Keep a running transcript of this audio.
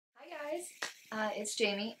guys, it's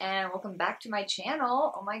Jamie and welcome back to my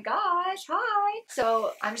channel. Oh my gosh, hi!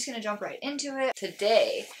 So I'm just gonna jump right into it.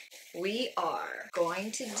 Today we are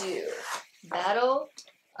going to do Battle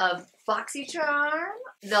of BoxyCharm,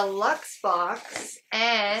 the Luxe box,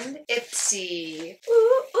 and Ipsy.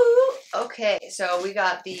 Ooh, ooh. Okay, so we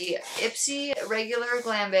got the Ipsy regular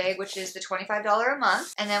Glambag, which is the $25 a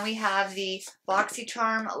month, and then we have the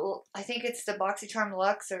BoxyCharm, I think it's the BoxyCharm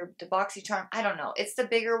Luxe or the BoxyCharm, I don't know. It's the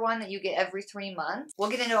bigger one that you get every 3 months. We'll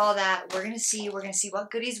get into all that. We're gonna see what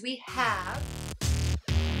goodies we have.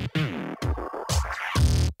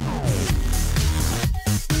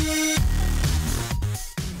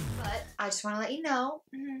 I just want to let you know,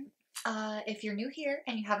 if you're new here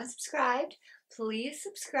and you haven't subscribed, please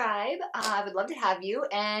subscribe. I would love to have you,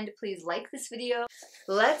 and please like this video.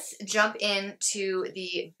 Let's jump into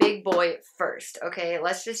the big boy first, okay?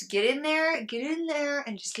 Let's just get in there,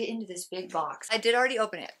 and just get into this big box. I did already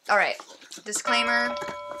open it. All right, disclaimer,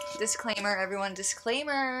 everyone,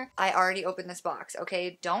 disclaimer. I already opened this box,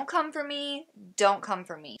 okay? Don't come for me. Don't come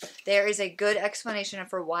for me. There is a good explanation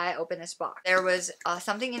for why I opened this box. There was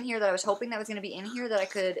something in here that I was hoping that was going to be in here that I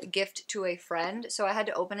could gift to a friend, so I had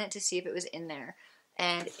to open it to see if it was in there,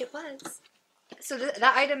 and it was. So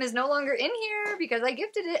that item is no longer in here because I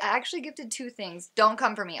gifted it. I actually gifted 2 things. Don't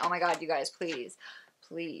come for me. Oh my god, you guys, please.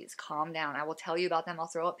 Please calm down. I will tell you about them. I'll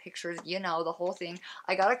throw up pictures, you know, the whole thing.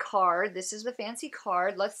 I got a card. This is the fancy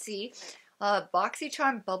card. Let's see.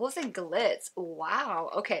 BoxyCharm Bubbles and Glitz. Wow.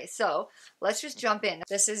 Okay, so let's just jump in.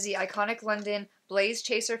 This is the iconic London Blaze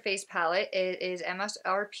Chaser Face Palette. It is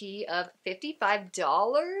MSRP of $55.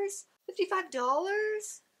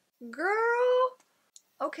 $55? Girl?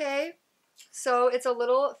 Okay. So it's a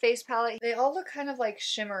little face palette. They all look kind of like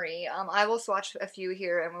shimmery. I will swatch a few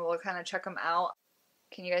here and we will kind of check them out.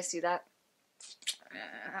 Can you guys see that?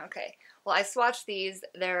 Okay. Well, I swatched these.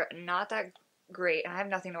 They're not that great. I have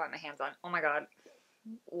nothing to wipe my hands on. Oh my god.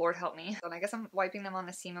 Lord help me. And I guess I'm wiping them on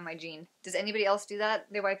the seam of my jean. Does anybody else do that?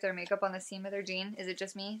 They wipe their makeup on the seam of their jean? Is it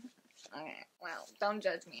just me? Okay, well, don't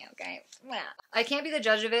judge me, okay? Well, I can't be the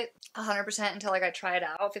judge of it 100% until like I try it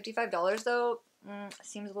out. $55 though,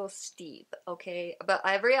 seems a little steep, okay? But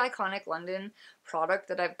every iconic London product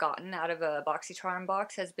that I've gotten out of a BoxyCharm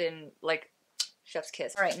box has been like chef's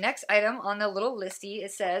kiss. All right, next item on the little listy,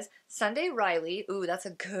 it says Sunday Riley. Ooh, that's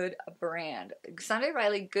a good brand. Sunday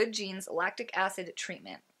Riley Good Jeans Lactic Acid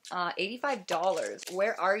Treatment. $85.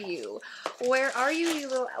 Where are you? Where are you, you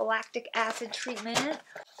little lactic acid treatment?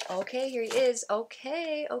 Okay, here he is.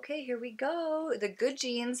 Okay, here we go. The Good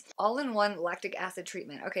Jeans all-in-one lactic acid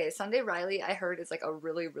treatment. Okay, Sunday Riley, I heard, is like a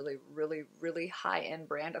really high-end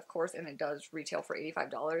brand, of course, and it does retail for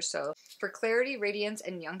 $85. So for clarity, radiance,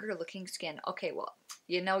 and younger looking skin. Okay, well,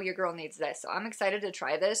 you know your girl needs this. So I'm excited to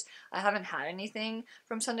try this. I haven't had anything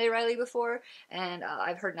from Sunday Riley before, and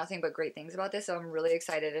I've heard nothing but great things about this, so I'm really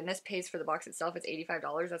excited. And this pays for the box itself. It's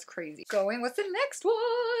 $85. That's crazy. Going with the next one.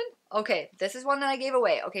 Okay, this is one that I gave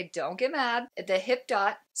away. Okay, don't get mad. The Hip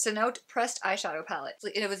Dot Cenote Pressed Eyeshadow Palette.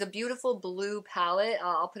 It was a beautiful blue palette.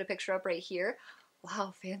 I'll put a picture up right here.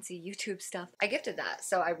 Wow, fancy YouTube stuff. I gifted that,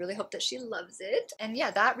 so I really hope that she loves it. And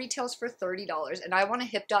yeah, that retails for $30. And I want a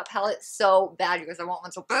Hip Dot palette so bad, you guys. I want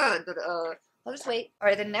one so bad, but I'll just wait. All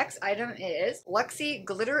right, the next item is Luxe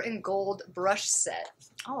Glitter and Gold Brush Set.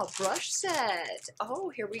 Oh, a brush set. Oh,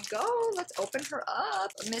 here we go. Let's open her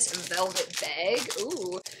up. Miss Velvet Bag.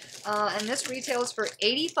 Ooh. And this retails for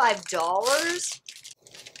 $85.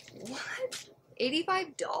 What?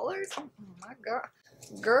 $85? Oh my god.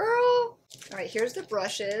 Girl. All right, here's the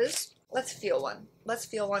brushes. Let's feel one. Let's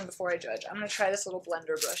feel one before I judge. I'm gonna try this little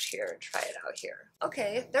blender brush here and try it out here.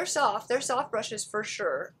 Okay, they're soft. They're soft brushes for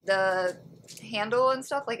sure. The handle and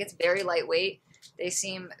stuff, like, it's very lightweight. They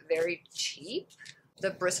seem very cheap. The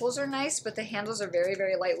bristles are nice, but the handles are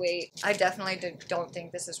very lightweight. I definitely don't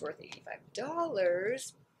think this is worth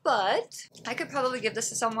 $85. But I could probably give this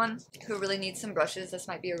to someone who really needs some brushes. This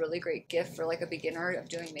might be a really great gift for like a beginner of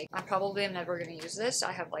doing makeup. I probably am never going to use this.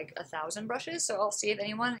 I have like 1,000 brushes, so I'll see if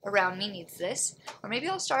anyone around me needs this. Or maybe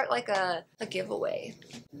I'll start like a giveaway.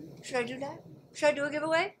 Should I do that? Should I do a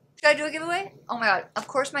giveaway? Should I do a giveaway? Oh my god, of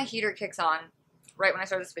course my heater kicks on right when I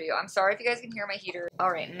start this video. I'm sorry if you guys can hear my heater.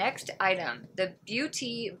 Alright, next item. The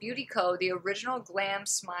Beauty Co. The Original Glam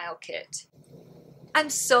Smile Kit. I'm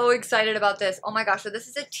so excited about this. Oh my gosh, so this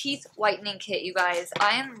is a teeth whitening kit, you guys.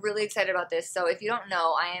 I am really excited about this. So if you don't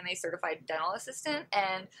know, I am a certified dental assistant,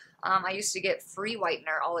 and I used to get free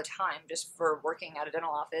whitener all the time just for working at a dental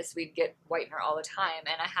office. We'd get whitener all the time,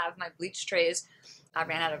 and I have my bleach trays. I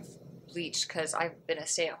ran out of bleached because I've been a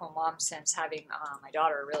stay-at-home mom since having my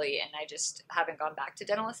daughter, really, and I just haven't gone back to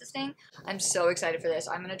dental assisting. I'm so excited for this.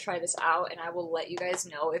 I'm going to try this out, and I will let you guys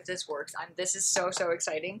know if this works. This is so, so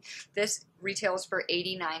exciting. This retails for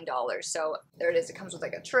 $89, so there it is. It comes with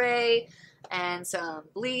like a tray and some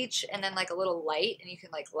bleach and then like a little light, and you can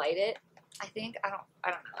like light it. I think, I don't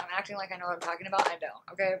know. I'm acting like I know what I'm talking about. I don't,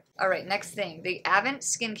 okay? All right, next thing. The Avent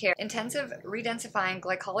Skincare Intensive Redensifying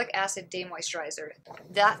Glycolic Acid Day Moisturizer.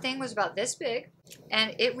 That thing was about this big,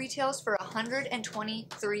 and it retails for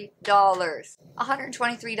 $123.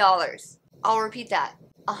 $123. I'll repeat that.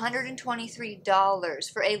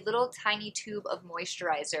 $123 for a little tiny tube of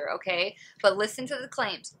moisturizer, okay? But listen to the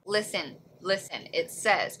claims. Listen. It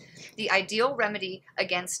says, the ideal remedy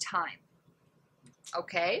against time.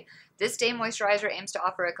 Okay? This day moisturizer aims to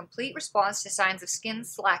offer a complete response to signs of skin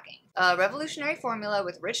slacking. A revolutionary formula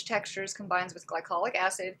with rich textures combines with glycolic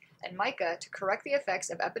acid and mica to correct the effects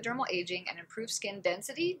of epidermal aging and improve skin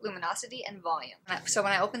density, luminosity, and volume. So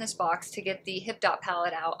when I opened this box to get the Hip Dot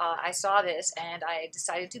palette out, I saw this and I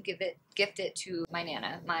decided to gift it to my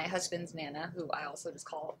Nana, my husband's Nana, who I also just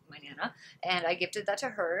call my Nana, and I gifted that to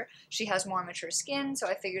her. She has more mature skin, so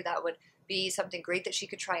I figured that would be something great that she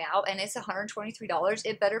could try out, and it's $123.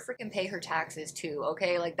 It better freaking pay her taxes too,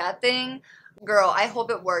 okay? Like that thing, girl, I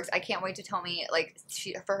hope it works. I can't wait to tell me, like,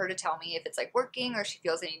 for her to tell me if it's like working or she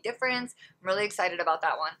feels any difference. I'm really excited about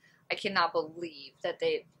that one. I cannot believe that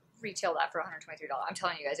they retail that for $123. I'm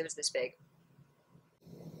telling you guys, it was this big.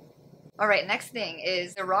 Alright, next thing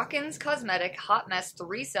is the Rockins Cosmetic Hot Mess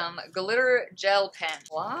Threesome Glitter Gel Pen.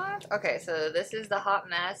 What? Okay, so this is the Hot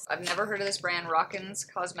Mess. I've never heard of this brand, Rockins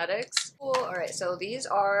Cosmetics. Cool. Alright, so these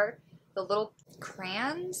are the little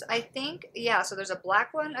crayons, I think. Yeah, so there's a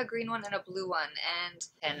black one, a green one, and a blue one.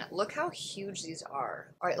 And look how huge these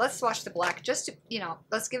are. Alright, let's swatch the black just to, you know,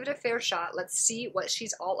 let's give it a fair shot. Let's see what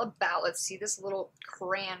she's all about. Let's see this little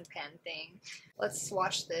crayon pen thing. Let's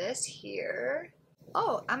swatch this here.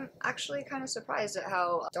 Oh, I'm actually kind of surprised at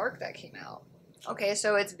how dark that came out. Okay,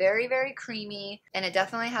 so it's very, very creamy, and it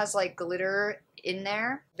definitely has like glitter in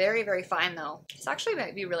there. Very, very fine though. It's actually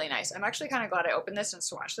might be really nice. I'm actually kind of glad I opened this and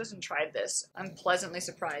swatched this and tried this. I'm pleasantly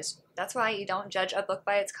surprised. That's why you don't judge a book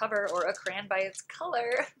by its cover or a crayon by its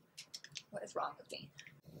color. What is wrong with me?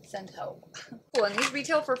 Send help. Cool, and these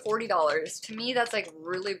retail for $40. To me, that's like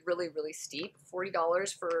really, really, really steep.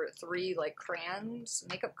 $40 for 3 like crayons,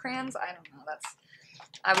 makeup crayons. I don't know.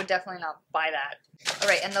 I would definitely not buy that. All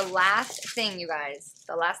right, and the last thing, you guys,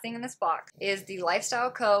 the last thing in this box is the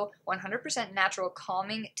Lifestyle Co. 100% Natural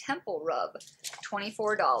Calming Temple Rub,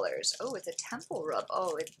 $24. Oh, it's a temple rub.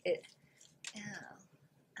 Oh,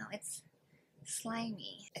 it's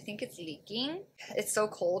slimy. I think it's leaking. It's so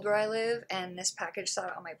cold where I live, and this package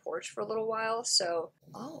sat on my porch for a little while, so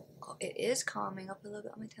oh, it is calming up a little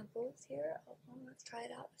bit on my temples here. Oh, let's try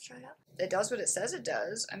it out. It does what it says it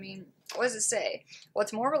does. I mean, what does it say?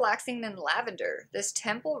 What's more relaxing than lavender? This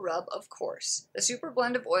temple rub, of course. The super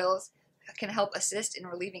blend of oils can help assist in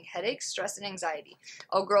relieving headaches, stress, and anxiety.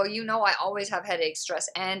 Oh girl, you know I always have headaches, stress,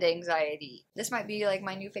 and anxiety. This might be like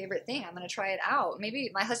my new favorite thing. I'm gonna try it out.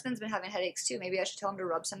 Maybe my husband's been having headaches too. Maybe I should tell him to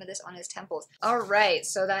rub some of this on his temples. Alright,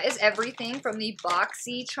 so that is everything from the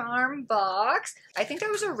BoxyCharm box. I think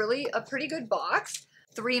that was a pretty good box.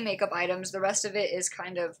 3 makeup items. The rest of it is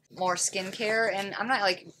kind of more skincare, and I'm not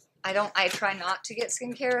like, I try not to get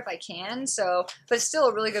skincare if I can, so, but it's still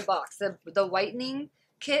a really good box. The whitening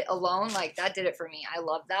kit alone, like, that did it for me. I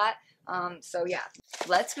love that. So yeah,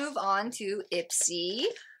 let's move on to Ipsy.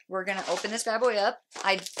 We're gonna open this bad boy up.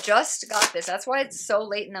 I just got this. That's why it's so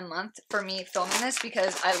late in the month for me filming this,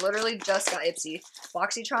 because I literally just got Ipsy.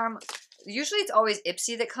 BoxyCharm, usually it's always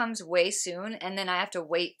Ipsy that comes way soon, and then I have to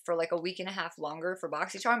wait for like a week and a half longer for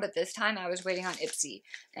BoxyCharm, but this time I was waiting on Ipsy,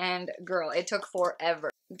 and girl, it took forever.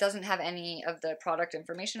 It doesn't have any of the product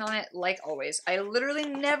information on it, like always. I literally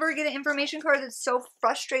never get an information card. It's so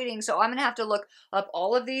frustrating, so I'm gonna have to look up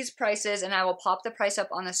all of these prices, and I will pop the price up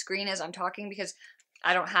on the screen as I'm talking, because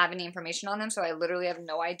I don't have any information on them, so I literally have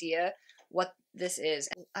no idea what this is.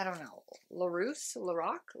 I don't know. LaRousse?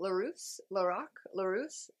 LaRock? LaRousse? LaRock?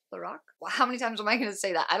 LaRousse? LaRock? Well, how many times am I going to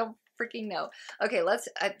say that? I don't freaking know. Okay,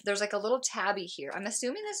 there's like a little tabby here. I'm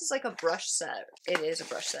assuming this is like a brush set. It is a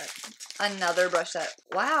brush set. Another brush set.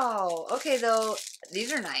 Wow. Okay, though,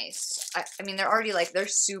 these are nice. I mean, they're already like, they're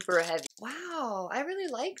super heavy. Wow, I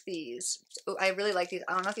really like these. I really like these.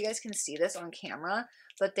 I don't know if you guys can see this on camera,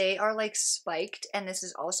 but they are like spiked, and this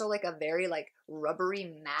is also like a very like rubbery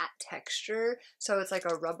matte texture. So it's like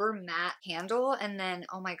a rubber matte handle, and then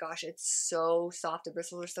oh my gosh, it's so soft. The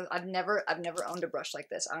bristles are so. I've never owned a brush like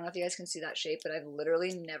this. I don't know if you guys can see that shape, but I've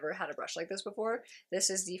literally never had a brush like this before. This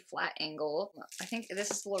is the flat angle. I think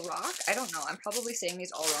this is Lorac. I don't know. I'm probably saying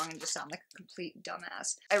these all wrong and just sound like a complete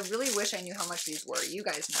dumbass. I really wish I knew how much these were. You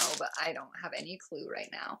guys know, but I don't have any clue right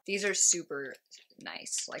now. These are super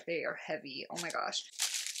nice. Like, they are heavy. Oh my gosh.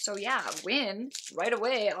 So yeah, win right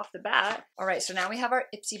away off the bat. All right, so now we have our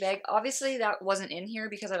Ipsy bag. Obviously that wasn't in here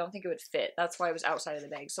because I don't think it would fit. That's why it was outside of the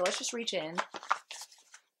bag. So let's just reach in.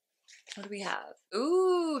 What do we have?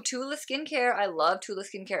 Ooh, Tula skincare. I love Tula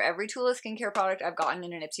skincare. Every Tula skincare product I've gotten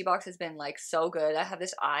in an Ipsy box has been like so good. I have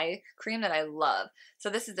this eye cream that I love. So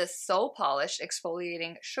this is the So Polished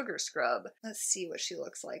Exfoliating Sugar Scrub. Let's see what she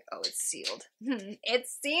looks like. Oh, it's sealed.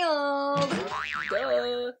 It's sealed.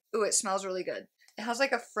 Duh. Ooh, it smells really good. It has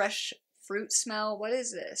like a fresh fruit smell. What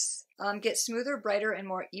is this? Get smoother, brighter, and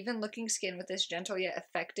more even looking skin with this gentle yet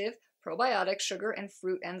effective probiotic sugar and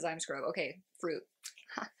fruit enzyme scrub. Okay, fruit.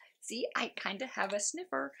 See, I kind of have a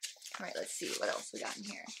sniffer. All right, let's see what else we got in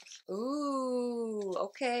here. Ooh,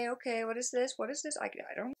 okay. What is this? What is this? I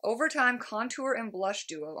don't. Overtime Contour and Blush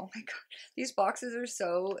Duo. Oh my god, these boxes are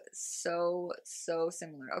so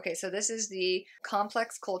similar. Okay, so this is the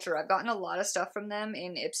Complex Culture. I've gotten a lot of stuff from them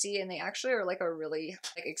in Ipsy, and they actually are like a really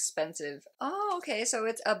like expensive. Oh, okay, so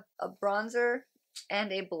it's a bronzer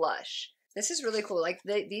and a blush. This is really cool. Like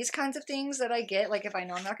these kinds of things that I get, like if I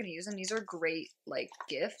know I'm not going to use them, these are great like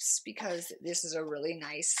gifts because this is a really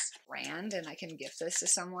nice brand and I can gift this to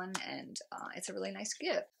someone and it's a really nice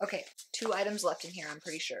gift. Okay, 2 items left in here, I'm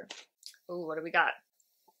pretty sure. Ooh, what do we got?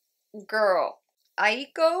 Girl,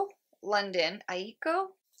 Aiko London. Aiko?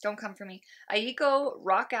 Don't come for me. Aiko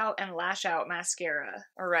Rock Out and Lash Out Mascara.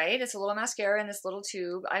 Alright, it's a little mascara in this little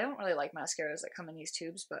tube. I don't really like mascaras that come in these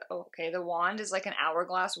tubes, but oh, okay. The wand is like an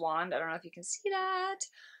hourglass wand. I don't know if you can see that.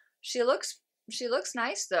 She looks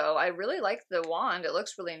nice though. I really like the wand. It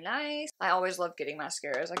looks really nice. I always love getting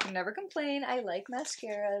mascaras. I can never complain. I like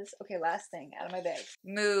mascaras. Okay, last thing out of my bag.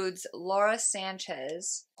 Moods, Laura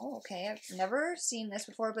Sanchez. Oh, okay. I've never seen this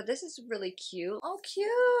before, but this is really cute. Oh,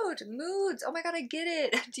 cute. Moods. Oh my god, I get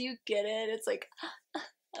it. Do you get it? It's like,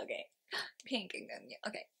 okay. Pink and then, yeah.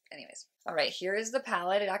 Okay. Anyways. All right, here is the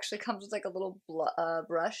palette. It actually comes with like a little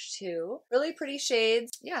brush too. Really pretty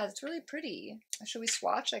shades. Yeah, it's really pretty. Should we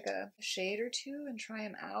swatch like a shade or two and try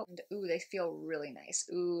them out? And, ooh, they feel really nice.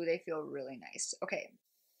 Ooh, they feel really nice. Okay.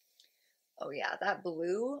 Oh yeah, that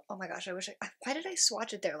blue. Oh my gosh, why did I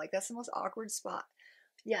swatch it there? Like that's the most awkward spot.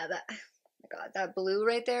 Yeah, oh my god, that blue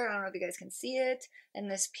right there. I don't know if you guys can see it.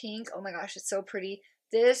 And this pink. Oh my gosh, it's so pretty.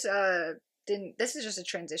 This this is just a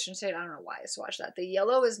transition shade. I don't know why I swatched that. The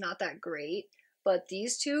yellow is not that great, but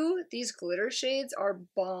these glitter shades are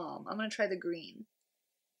bomb. I'm gonna try the green.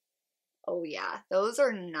 Oh yeah, those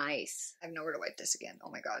are nice. I have nowhere to wipe this again. Oh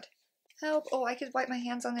my god. Help. Oh, I could wipe my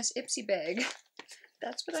hands on this Ipsy bag.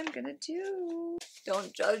 That's what I'm gonna do.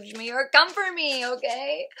 Don't judge me or comfort me,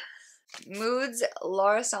 okay? Moods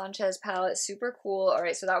Laura Sanchez palette, super cool. All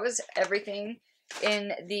right, so that was everything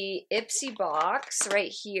in the Ipsy box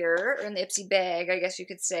right here, or in the Ipsy bag, I guess you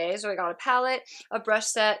could say. So I got a palette, a brush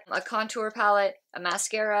set, a contour palette, a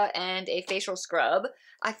mascara, and a facial scrub.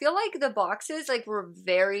 I feel like the boxes were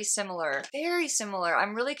very similar. Very similar.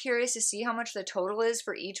 I'm really curious to see how much the total is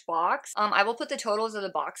for each box. I will put the totals of the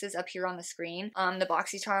boxes up here on the screen. The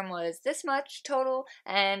BoxyCharm was this much total,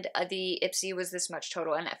 and the Ipsy was this much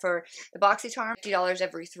total. And for the BoxyCharm, $50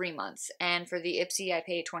 every 3 months. And for the Ipsy, I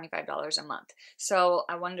paid $25 a month. So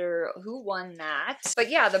I wonder who won that.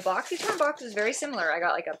 But yeah, the BoxyCharm box is very similar. I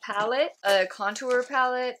got like a palette, a contour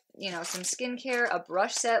palette, you know, some skincare, a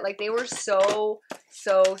brush set. Like they were so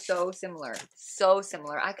similar. So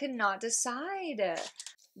similar. I could not decide.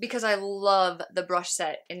 Because I love the brush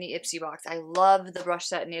set in the Ipsy box. I love the brush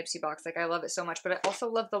set in the Ipsy box. Like I love it so much. But I also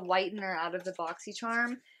love the whitener out of the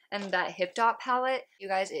BoxyCharm. And that Hip Dot palette, you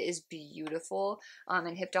guys, it is beautiful.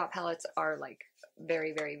 And Hip Dot palettes are like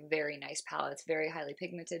very nice palettes, very highly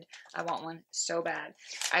pigmented. I want one so bad.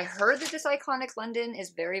 I heard that this Iconic London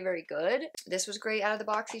is very good. This was great out of the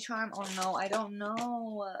BoxyCharm. Oh no, I don't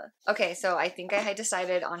know. Okay, so I think I had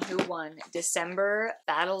decided on who won December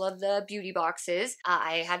Battle of the Beauty Boxes.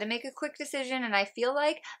 I had to make a quick decision, and I feel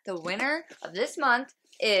like the winner of this month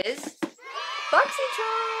is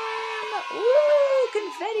BoxyCharm. Ooh,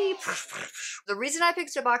 confetti. The reason I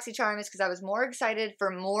picked a BoxyCharm is because I was more excited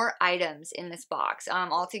for more items in this box.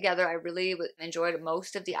 Altogether, I really enjoyed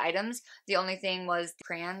most of the items. The only thing was the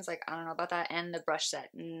crayons, like, I don't know about that, and the brush set.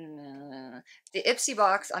 The Ipsy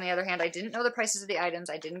box, on the other hand, I didn't know the prices of the items.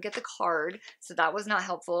 I didn't get the card, so that was not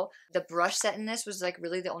helpful. The brush set in this was like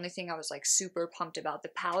really the only thing I was like super pumped about. The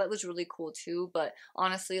palette was really cool too, but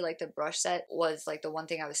honestly, like the brush set was like the one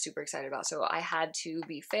thing I was super excited about. So I had to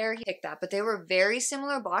be fair, pick that. But they were very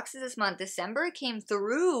similar boxes this month. December came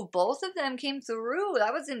through. Both of them came through.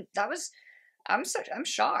 I'm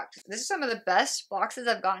shocked. This is some of the best boxes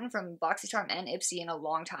I've gotten from BoxyCharm and Ipsy in a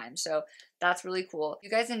long time. So that's really cool. If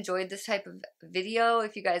you guys enjoyed this type of video,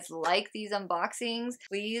 if you guys like these unboxings,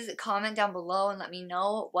 please comment down below and let me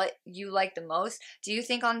know what you like the most. Do you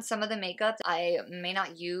think on some of the makeup I may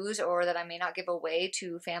not use or that I may not give away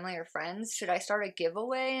to family or friends, should I start a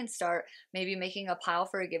giveaway and start maybe making a pile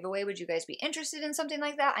for a giveaway? Would you guys be interested in something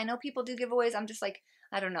like that? I know people do giveaways. I'm just like,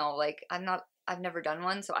 I don't know. Like, I've never done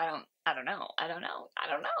one, so I don't know.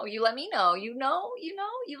 You let me know. You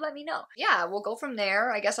let me know. Yeah, we'll go from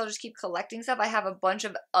there. I guess I'll just keep collecting stuff. I have a bunch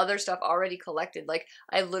of other stuff already collected. Like,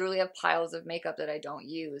 I literally have piles of makeup that I don't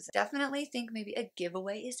use. Definitely think maybe a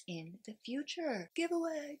giveaway is in the future.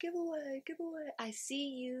 Giveaway. I see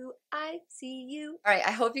you. All right,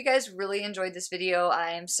 I hope you guys really enjoyed this video.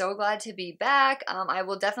 I am so glad to be back. I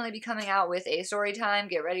will definitely be coming out with a story time.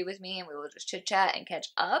 Get ready with me and we will just chit chat and catch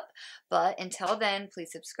up. But until then,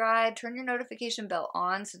 please subscribe, turn your notification bell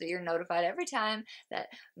on so that you're notified every time that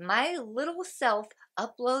my little self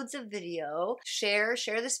uploads a video. Share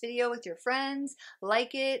this video with your friends,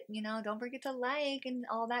 like it, don't forget to like and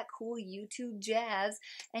all that cool YouTube jazz.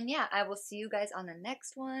 And yeah, I will see you guys on the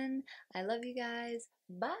next one. I love you guys.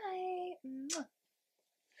 Bye. Mwah.